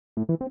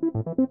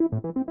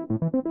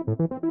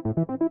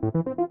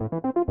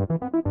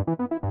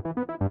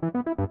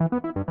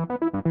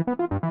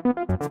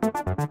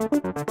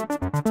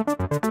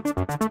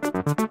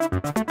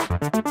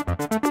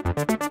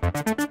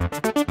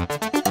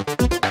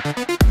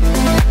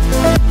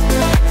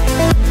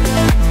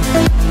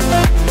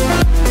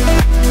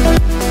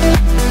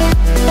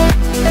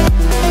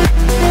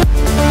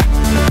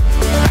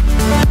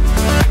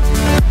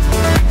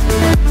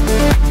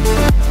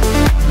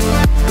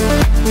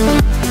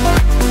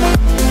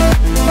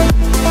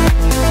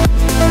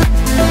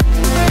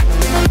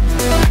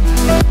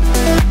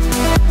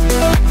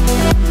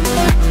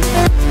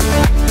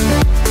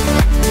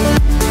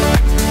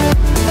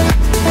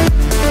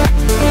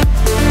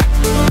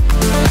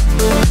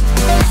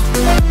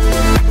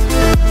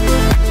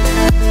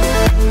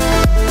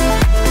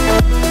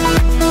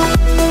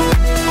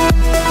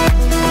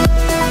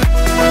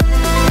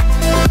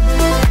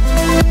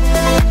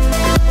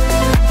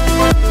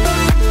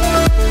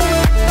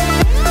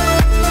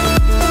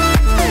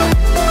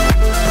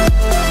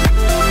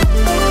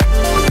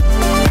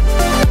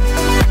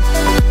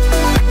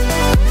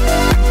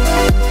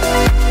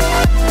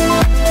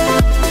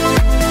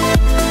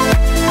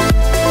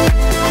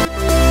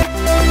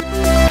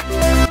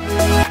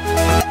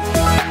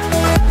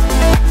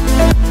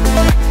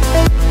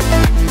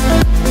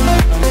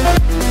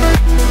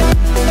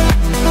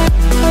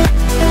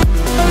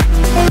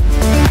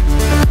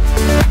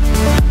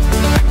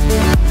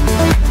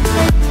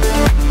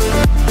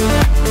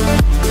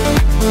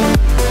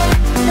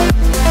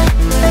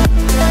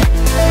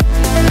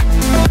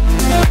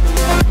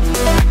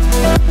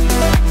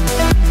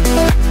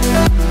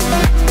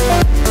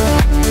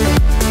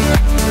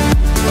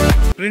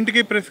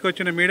ప్రింట్కి ప్రెస్కి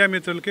వచ్చిన మీడియా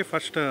మిత్రులకి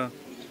first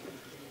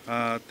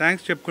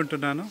thanks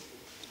చెప్పుకుంటున్నాను.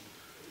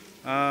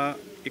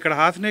 ఇక్కడ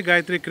హాసిని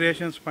గాయత్రి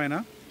క్రియేషన్స్ పైన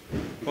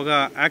ఒక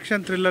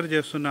యాక్షన్ థ్రిల్లర్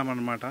చేస్తున్నాం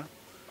అన్నమాట.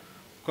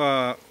 ఒక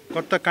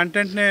కొత్త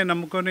కంటెంట్నే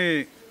నమ్ముకొని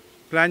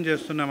ప్లాన్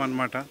చేస్తున్నాం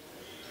అన్నమాట.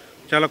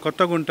 చాలా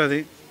కొత్తగా ఉంటుంది.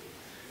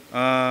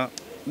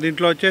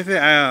 దీంట్లో వచ్చేసి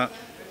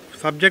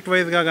సబ్జెక్ట్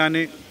వైజ్గా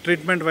కానీ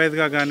ట్రీట్మెంట్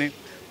వైజ్గా కానీ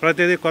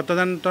ప్రతిదీ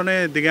కొత్తదానితోనే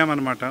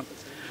దిగామన్నమాట.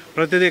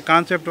 ప్రతిదీ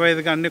కాన్సెప్ట్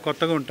వైజ్గా అన్నీ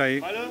కొత్తగా ఉంటాయి.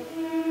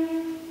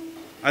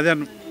 అదే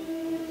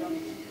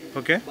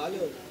ఓకే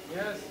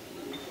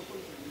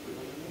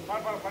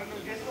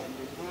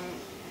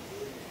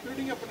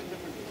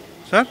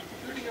సార్.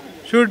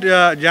 షూట్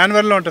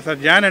జనవరిలో ఉంటుంది సార్.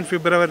 జాన్ అండ్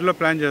ఫిబ్రవరిలో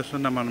ప్లాన్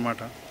చేస్తున్నాం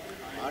అన్నమాట.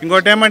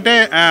 ఇంకోటి ఏమంటే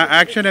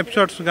యాక్షన్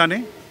ఎపిసోడ్స్ కానీ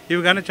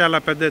ఇవి కానీ చాలా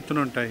పెద్ద ఎత్తున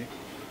ఉంటాయి.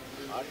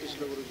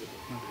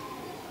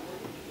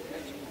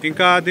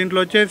 ఇంకా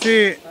దీంట్లో వచ్చేసి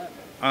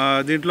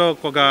దీంట్లో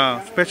ఒక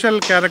స్పెషల్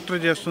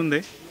క్యారెక్టర్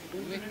చేస్తుంది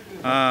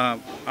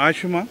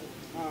ఆషిమా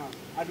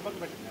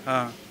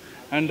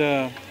అండ్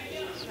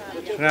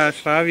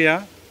శ్రావ్య.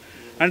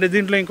 అండ్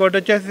దీంట్లో ఇంకోటి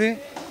వచ్చేసి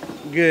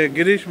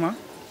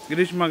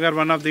గిరీష్మ గారు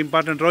one of the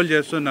important role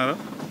చేస్తున్నారు.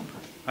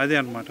 అది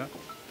అన్నమాట.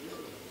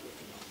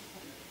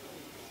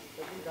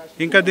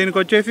 ఇంకా దీనికి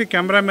వచ్చేసి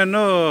కెమెరామెన్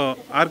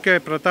ఆర్కే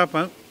ప్రతాప్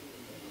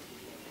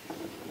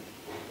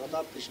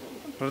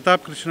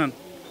కృష్ణన్.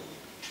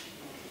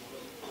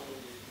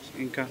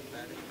 ఇంకా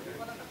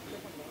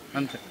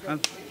అంతే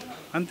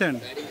అంతే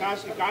అండి.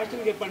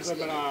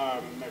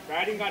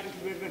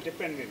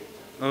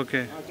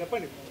 Okay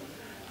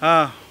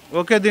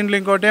okay. దీంట్లో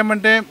ఇంకోటి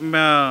ఏమంటే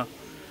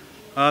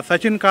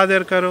సచిన్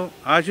కాదేర్కరు,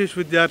 ఆశీష్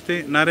విద్యార్థి,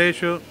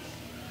 నరేష్,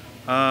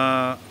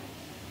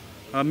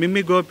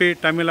 మిమ్మి గోపి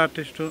తమిళ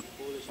ఆర్టిస్టు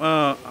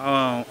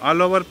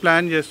ఆల్ ఓవర్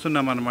ప్లాన్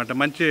చేస్తున్నాం అన్నమాట.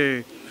 మంచి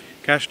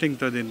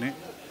క్యాస్టింగ్తో దీన్ని.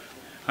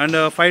 అండ్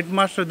ఫైట్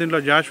మాస్టర్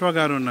దీంట్లో జాషువా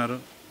గారు ఉన్నారు.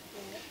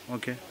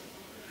 ఓకే.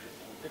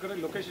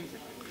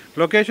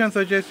 లొకేషన్స్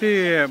వచ్చేసి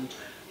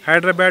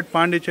హైదరాబాద్,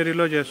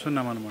 పాండిచ్చేరిలో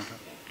చేస్తున్నాం అన్నమాట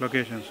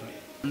లొకేషన్స్.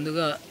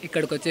 ముందుగా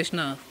ఇక్కడికి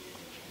వచ్చేసిన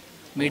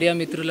మీడియా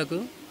మిత్రులకు,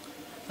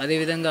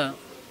 అదేవిధంగా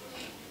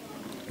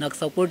నాకు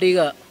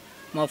సపోర్టివ్గా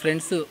మా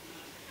ఫ్రెండ్స్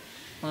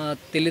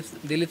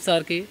దిలీప్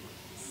సార్కి,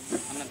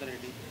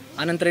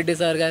 అనంత్ రెడ్డి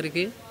సార్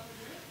గారికి,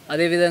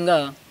 అదేవిధంగా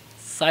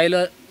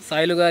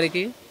సాయిలు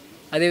గారికి,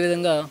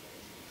 అదేవిధంగా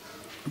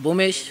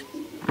భూమేష్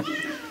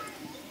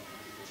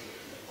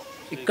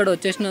ఇక్కడ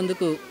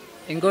వచ్చేసినందుకు.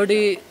 ఇంకోటి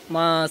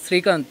మా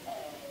శ్రీకాంత్,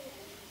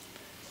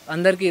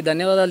 అందరికీ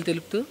ధన్యవాదాలు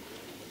తెలుపుతూ,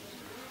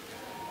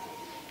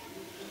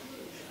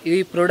 ఈ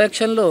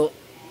ప్రొడక్షన్లో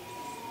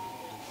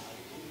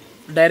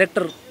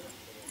డైరెక్టర్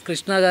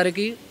కృష్ణ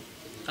గారికి,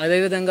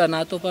 అదేవిధంగా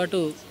నాతో పాటు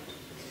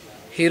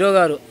హీరో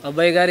గారు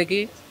అబ్బాయి గారికి,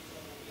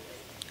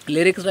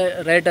 లిరిక్స్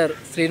రైటర్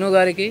శ్రీను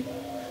గారికి,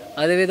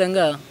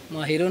 అదేవిధంగా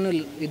మా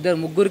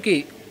హీరోయిన్ ముగ్గురికి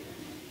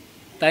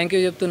థ్యాంక్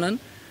యూ చెప్తున్నాను.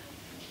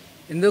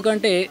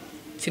 ఎందుకంటే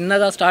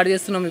చిన్నగా స్టార్ట్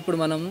చేస్తున్నాం. ఇప్పుడు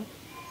మనము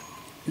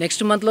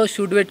నెక్స్ట్ మంత్లో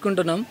షూట్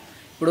పెట్టుకుంటున్నాం.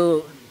 ఇప్పుడు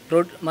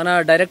మన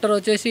డైరెక్టర్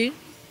వచ్చేసి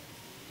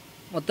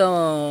మొత్తం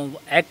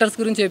యాక్టర్స్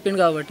గురించి చెప్పిండు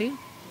కాబట్టి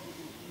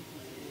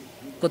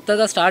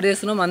కొత్తగా స్టార్ట్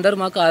చేస్తున్నాం. అందరూ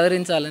మాకు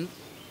ఆదరించాలని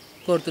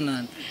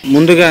కోరుతున్నాను.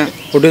 ముందుగా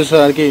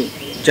ప్రొడ్యూసర్కి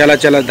చాలా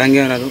చాలా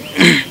ధన్యవాదాలు.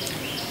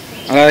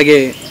 అలాగే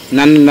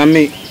నన్ను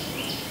నమ్మి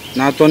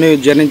నాతోనే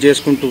జర్నీ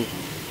చేసుకుంటూ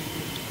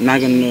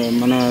నాకు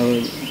మన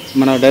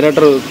మన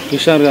డైరెక్టర్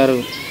కిషోర్ గారు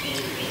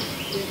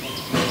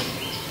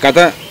కథ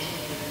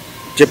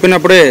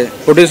చెప్పినప్పుడే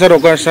ప్రొడ్యూసర్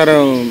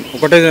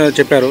ఒకటే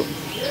చెప్పారు,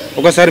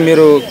 ఒకసారి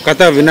మీరు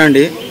కథ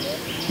వినండి,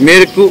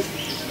 మీకు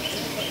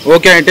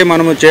ఓకే అంటే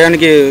మనము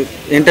చేయడానికి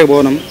ఏంటే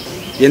పోనం,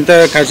 ఎంత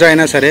ఖర్చు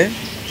అయినా సరే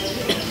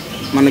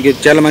మనకి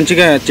చాలా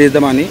మంచిగా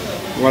చేద్దామని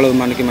వాళ్ళు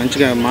మనకి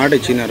మంచిగా మాట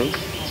ఇచ్చినారు.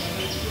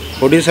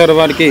 ప్రొడ్యూసర్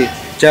వారికి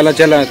చాలా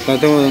చాలా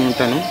కృతజ్ఞతగా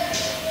ఉంటాను.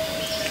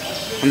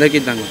 అందరికీ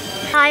ధన్యవాదాలు.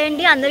 హాయ్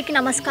అండి, అందరికీ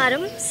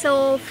నమస్కారం. సో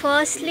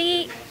ఫస్ట్లీ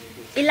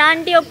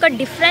ఇలాంటి ఒక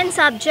డిఫరెంట్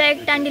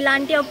సబ్జెక్ట్ అండ్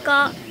ఇలాంటి ఒక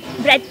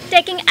బ్రెత్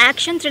టేకింగ్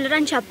యాక్షన్ థ్రిల్లర్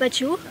అని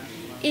చెప్పచ్చు.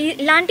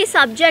 ఇలాంటి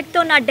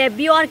సబ్జెక్ట్తో నా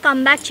డెబ్యూ ఆర్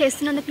కమ్బ్యాక్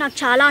చేస్తున్నందుకు నాకు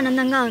చాలా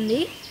ఆనందంగా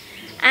ఉంది.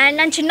 అండ్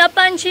నేను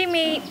చిన్నప్పటి నుంచి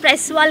మీ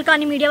ప్రెస్ వాళ్ళు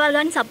కానీ మీడియా వాళ్ళు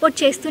కానీ సపోర్ట్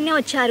చేస్తూనే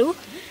వచ్చారు.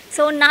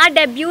 సో నా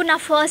డెబ్యూ, నా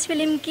ఫస్ట్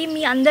ఫిలింకి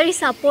మీ అందరి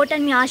సపోర్ట్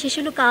అండ్ మీ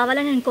ఆశీస్సులు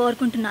కావాలని నేను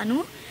కోరుకుంటున్నాను.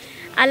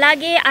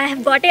 అలాగే I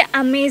have got a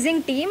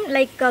amazing team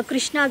like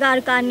Krishna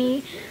గారు కానీ,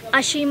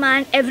 Ashima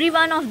and every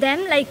one of them.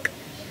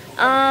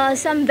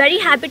 So I'm very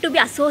happy to be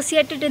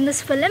associated in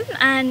this film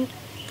and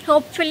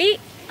hopefully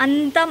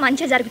anta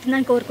manchiga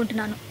jarugutundani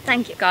korukuntunnanu.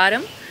 Thank you.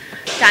 Karam,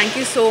 thank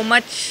you so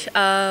much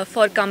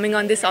for coming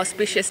on this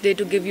auspicious day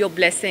to give your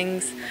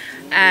blessings,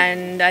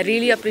 and I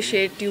really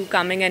appreciate you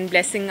coming and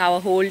blessing our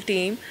whole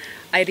team.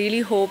 I really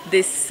hope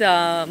this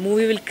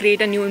movie will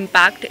create a new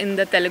impact in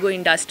the Telugu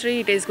industry.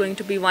 It is going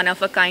to be one of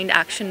a kind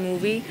action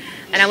movie,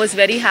 and I was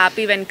very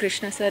happy when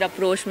Krishna sir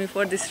approached me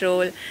for this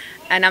role,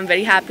 and I'm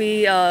very happy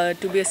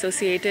to be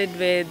associated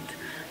with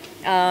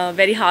a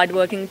very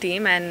hard-working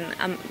team, and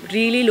I'm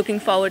really looking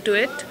forward to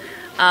it.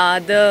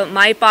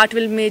 My part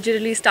will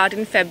majorly start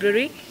in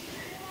February.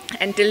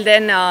 Until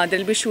then, there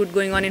will be shoot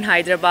going on in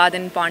Hyderabad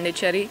and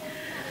Pondicherry.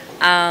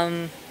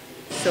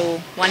 So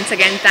once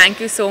again, thank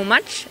you so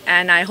much,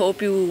 and I hope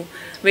you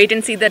wait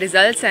and see the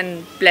results and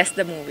bless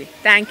the movie.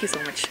 Thank you so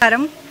much.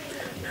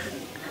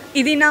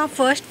 ఇది నా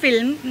first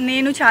film.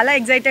 నేను చాలా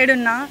excited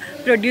ఉన్నా.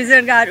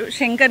 Producer గారు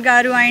శంకర్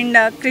గారు and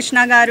Krishna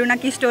గారు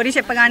నాకు ఈ స్టోరీ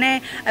చెప్పగానే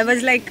ఐ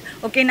వాజ్ లైక్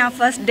ఓకే, నా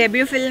ఫస్ట్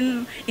డెబ్యూ ఫిల్మ్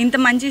ఇంత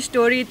మంచి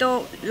స్టోరీతో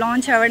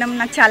లాంచ్ అవ్వడం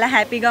నాకు చాలా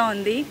హ్యాపీగా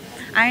ఉంది.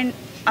 అండ్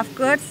అఫ్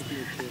కోర్స్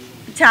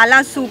చాలా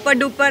సూపర్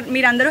డూపర్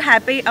మీరందరూ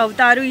హ్యాపీ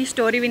అవుతారు ఈ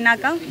స్టోరీ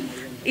విన్నాక,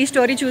 ఈ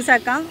స్టోరీ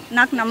చూసాక.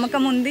 నాకు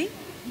నమ్మకం ఉంది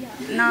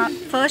నా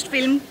ఫస్ట్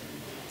ఫిల్మ్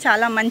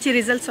చాలా మంచి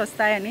రిజల్ట్స్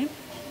వస్తాయని.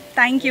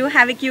 Thank you.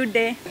 Have a cute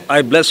day.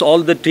 I bless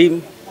all the team,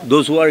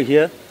 those who are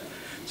here.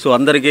 So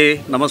andariki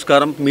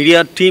namaskaram. Media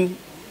team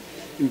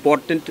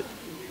important.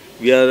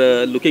 We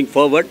are looking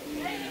forward.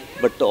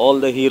 But all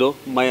the hero,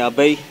 my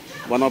Abhay,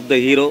 one of the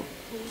hero,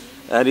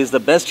 and is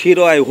the best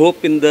hero I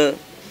hope in the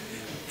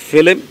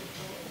film.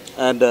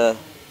 And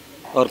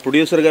our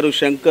producer garu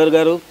Shankar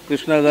garu,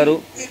 Krishna garu,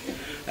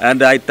 and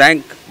I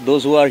thank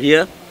those who are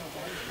here.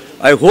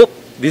 I hope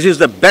this is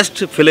the best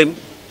film,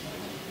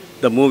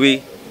 the movie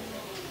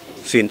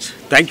scenes.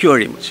 Thank you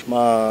very much.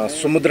 మా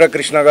సముద్ర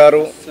కృష్ణ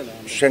గారు,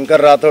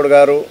 శంకర్ రాథోడ్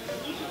గారు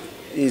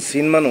ఈ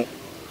సినిమాను,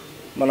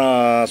 మన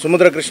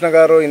సముద్ర కృష్ణ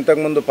గారు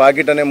ఇంతకుముందు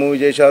పాకెట్ అనే మూవీ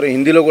చేశారు,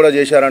 హిందీలో కూడా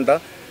చేశారంట.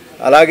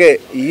 అలాగే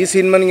ఈ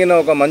సినిమాని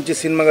ఒక మంచి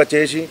సినిమాగా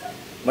చేసి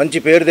మంచి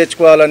పేరు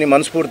తెచ్చుకోవాలని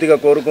మనస్ఫూర్తిగా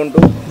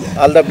కోరుకుంటూ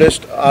all the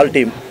best all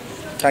team.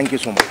 Thank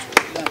you so much.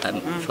 And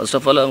first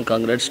of all,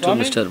 congrats to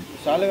Mr.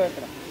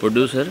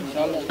 Producer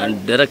and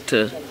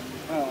Director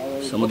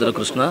Samudra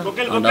Krishna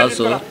and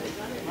also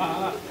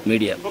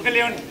media.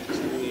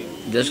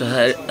 Just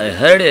I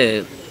heard a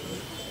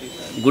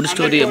good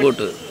story about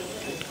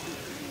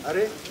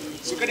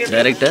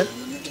director.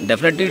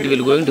 Definitely it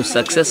will going to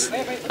success,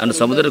 and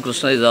Samudra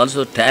Krishna is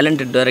also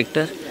talented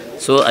director.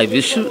 So I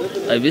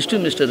wish to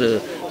Mr.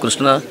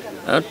 Krishna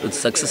to the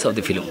success of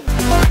the film.